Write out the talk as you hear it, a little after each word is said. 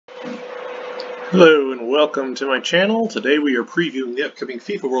Hello and welcome to my channel. Today we are previewing the upcoming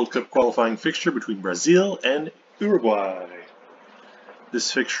FIFA World Cup qualifying fixture between Brazil and Uruguay.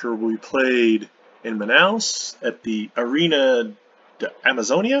 This fixture will be played in Manaus at the Arena da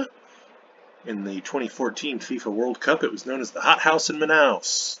Amazônia. In the 2014 FIFA World Cup, it was known as the Hot House in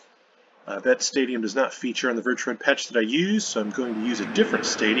Manaus. That stadium does not feature on the Virtuared patch that I use, so I'm going to use a different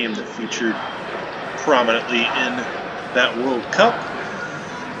stadium that featured prominently in that World Cup.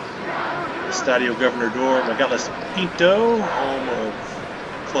 Estadio Governador Magalhães Pinto, home of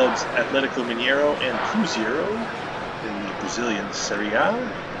clubs Atlético Mineiro and Cruzeiro in the Brazilian Serie A.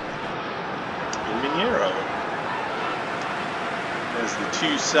 In Mineiro. As the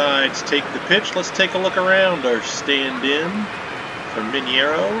two sides take the pitch, let's take a look around our stand-in from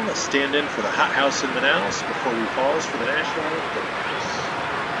Mineiro, a stand-in for the Hot House in Manaus before we pause for the national anthem.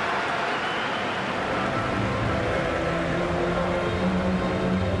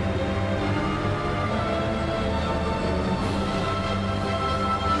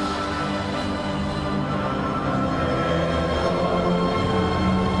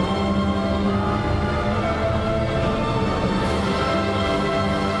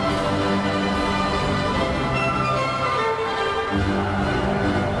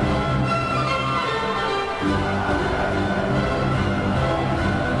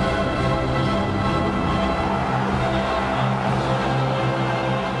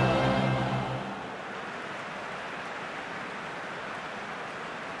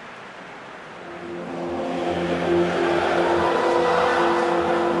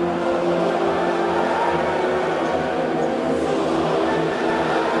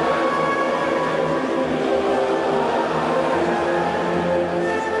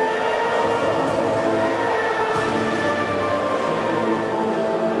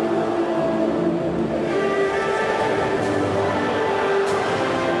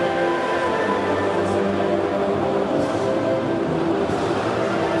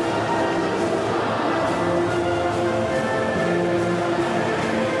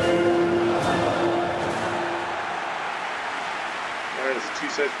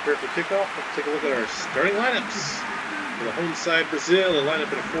 Sides prepare for kickoff. Let's take a look at our starting lineups. For the home side, Brazil, they line up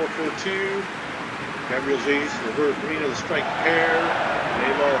in a 4-4-2. Gabriel Jesus and Roberto Firmino, the strike pair.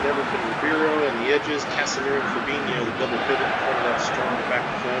 Neymar, Everton, Ribeiro, and the edges. Casemiro and Fabinho, the double pivot in front of that strong back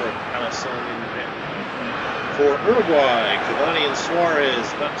four, and Alisson in net. For Uruguay, Cavani and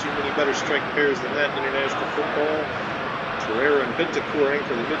Suarez, not too many better strike pairs than that in international football. Torreira and Bentancur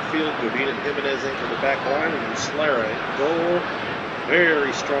anchor the midfield. Godin and Jimenez anchor the back line, and Muslera in goal.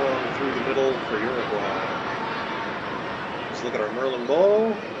 Very strong through the middle for Uruguay. Let's look at our Merlin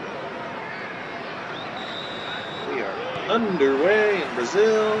ball. We are underway in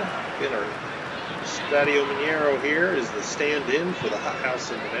Brazil. In our Estadio Mineiro here is the stand-in for the Hot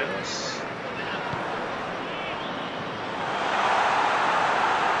House in Manaus.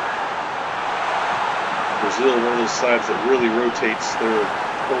 Brazil, one of those sides that really rotates their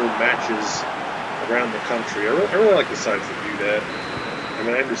home matches around the country. I really like the sides that do that. I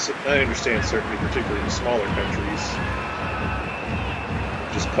mean, I understand certainly, particularly in the smaller countries,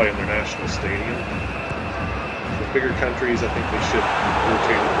 just play in their national stadium. For bigger countries, I think they should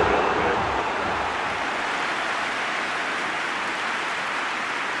rotate it a little bit.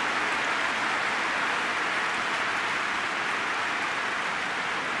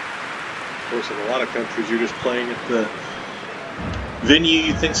 Of course, in a lot of countries, you're just playing at the venue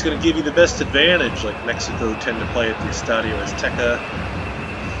you think is going to give you the best advantage, like Mexico tend to play at the Estadio Azteca.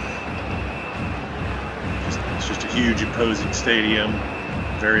 It's just a huge, imposing stadium,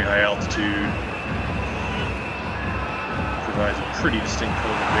 very high altitude. Provides a pretty distinct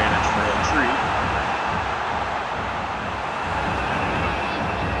home advantage for El Tri.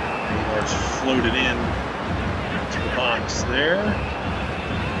 Neymar's floated in to the box there.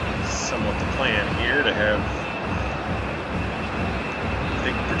 Somewhat the plan here to have, I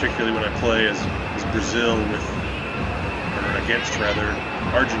think particularly when I play as Brazil with, or against rather,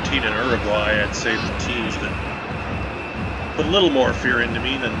 Argentina and Uruguay, I'd say the teams that put a little more fear into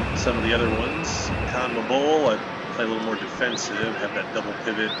me than some of the other ones. CONMEBOL, I play a little more defensive, have that double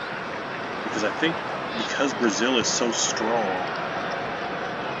pivot, because I think because Brazil is so strong,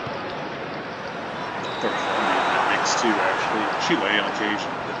 throw Colombia in that mix too actually, Chile on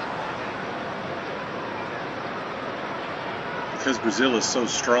occasion, but because Brazil is so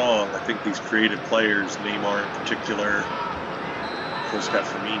strong, I think these creative players, Neymar in particular, of course got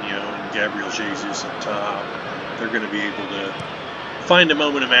Firmino and Gabriel Jesus up top, they're going to be able to find a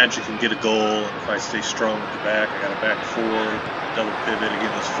moment of magic and get a goal. And if I stay strong at the back, I got a back four, double pivot.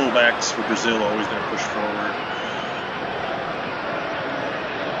 Again, those fullbacks for Brazil always going to push forward.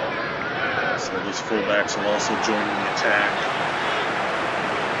 So those fullbacks will also join in the attack.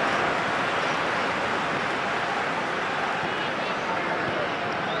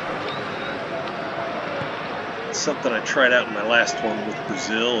 Something I tried out in my last one with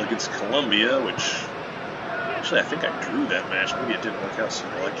Brazil against Colombia, which actually I think I drew that match. Maybe it didn't work out so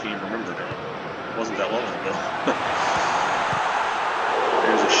well. I can't even remember now. It wasn't that long ago.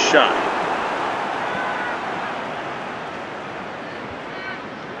 There's a shot.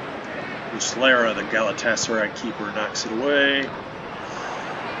 Muslera, the Galatasaray keeper, knocks it away.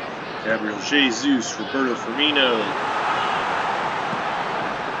 Gabriel Jesus, Roberto Firmino.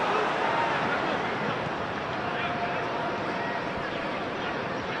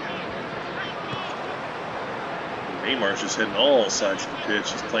 Neymar's just hitting all sides of the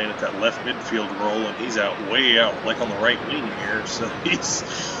pitch. He's playing at that left midfield role, and he's out way out, like on the right wing here. So he's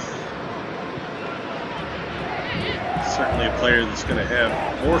certainly a player that's going to have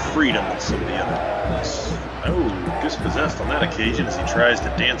more freedom than some of the other ones. Oh, dispossessed on that occasion as he tries to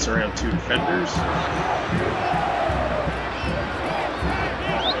dance around two defenders.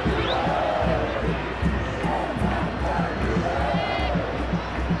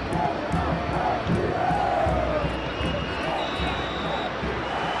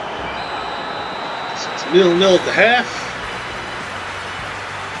 So it's 0-0 at the half.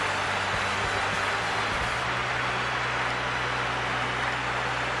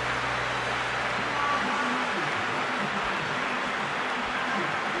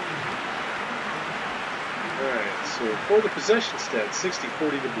 For the possession stat,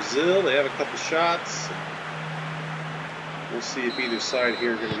 60-40 to Brazil. They have a couple shots. We'll see if either side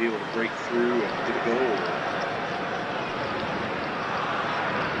here are going to be able to break through and get a goal.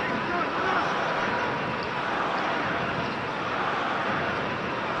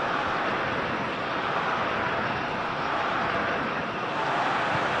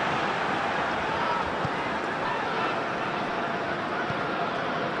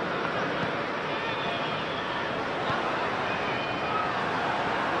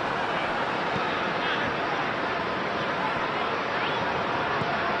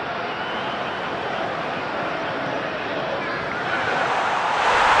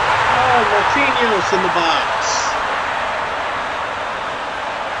 In the box.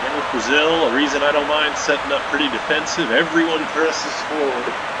 And with Brazil, a reason I don't mind setting up pretty defensive, everyone presses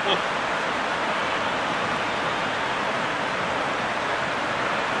forward.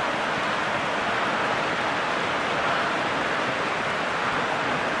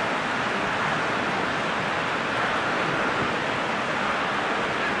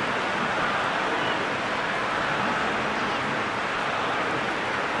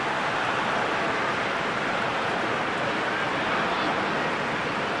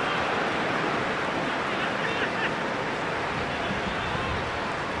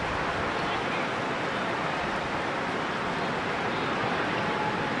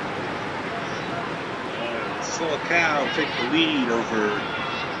 Cal take the lead over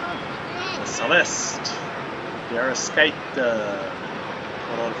the Celeste. The Arrascaita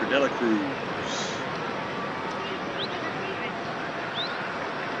going on for De La Cruz.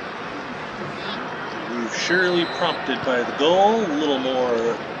 Move surely prompted by the goal. A little more,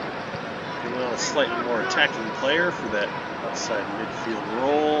 a slightly more attacking player for that outside midfield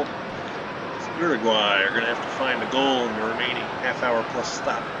role. Uruguay are going to have to find a goal in the remaining half-hour plus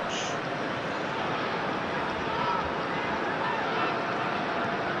stoppage.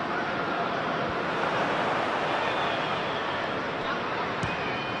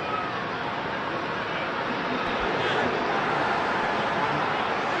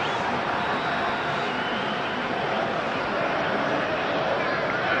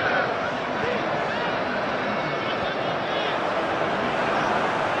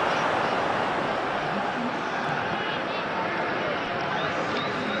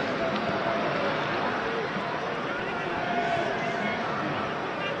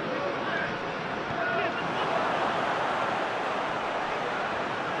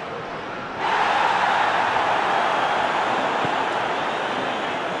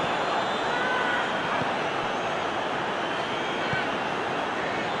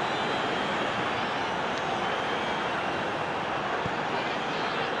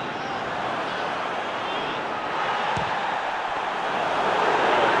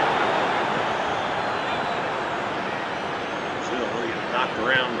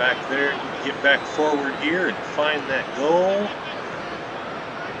 Around back there, get back forward here and find that goal.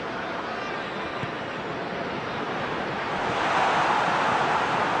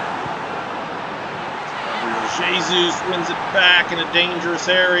 Gabriel Jesus wins it back in a dangerous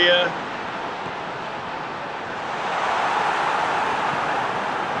area.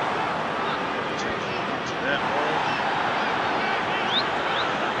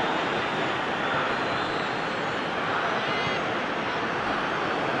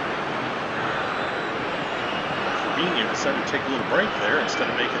 decided to take a little break there instead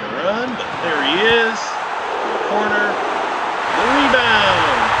of making a run, but there he is, in the corner, the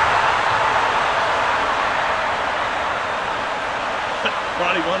rebound!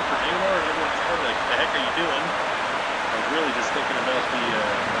 Body one for Neymar, and everyone's kind of like, the heck are you doing? I was really just thinking about it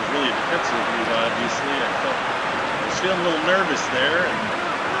was really a defensive move, obviously. I was feeling a little nervous there, and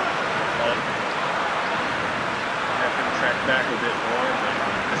thought I have to track back a bit more, but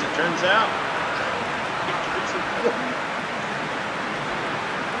as it turns out, it's important.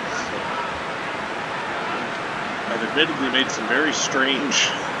 So, I've admittedly made some very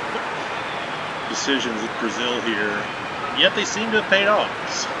strange decisions with Brazil here. Yet they seem to have paid off.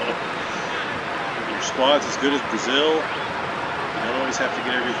 So, if your squad's as good as Brazil, you don't always have to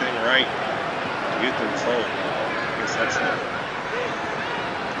get everything right to get the result. I guess that's the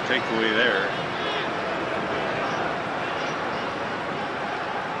takeaway there.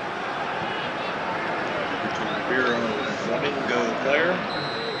 Between the Bureau Flamingo player.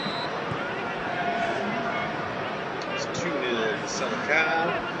 It's 2-0 to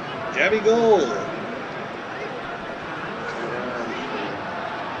Selecao. Jabby goal.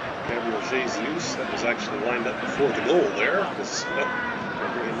 Jesus, that was actually lined up before the goal there, because they're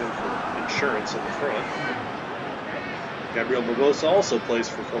bringing him in for insurance in the front. Gabriel Barbosa also plays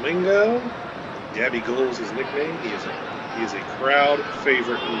for Flamengo. Gabby Goal is his nickname. He is a crowd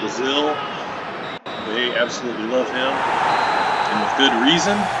favorite in Brazil. They absolutely love him, and with good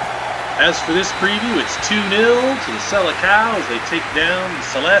reason. As for this preview, it's 2-0 to the Selecao as they take down the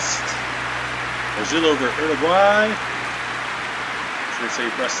Celeste. Brazil over Uruguay. They say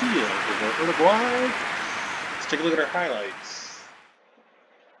Brazil over Uruguay. Let's take a look at our highlights.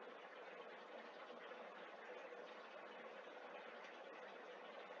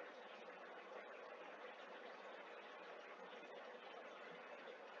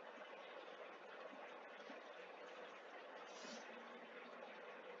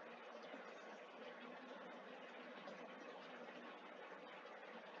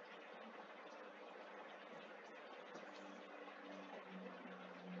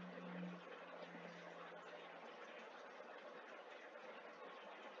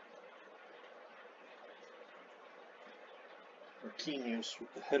 Marquinhos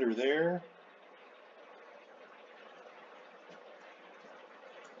with the header there.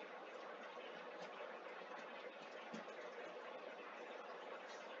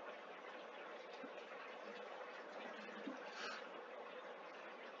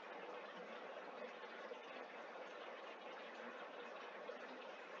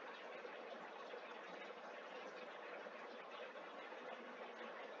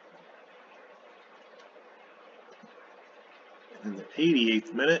 In the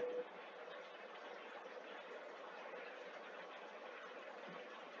 88th minute,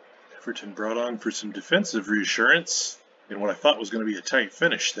 Everton brought on for some defensive reassurance in what I thought was going to be a tight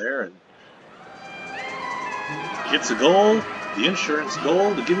finish there, and hits a goal, the insurance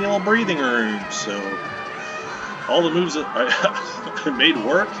goal, to give me all breathing room. So all the moves that I made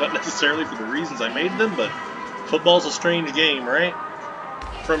work, not necessarily for the reasons I made them, but football's a strange game, right?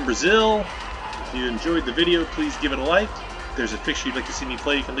 From Brazil, if you enjoyed the video, please give it a like. If there's a fixture you'd like to see me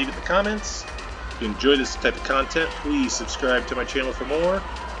play, you can leave it in the comments. If you enjoy this type of content, please subscribe to my channel for more.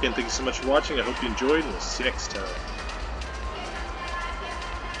 Again, thank you so much for watching. I hope you enjoyed, and we'll see you next time.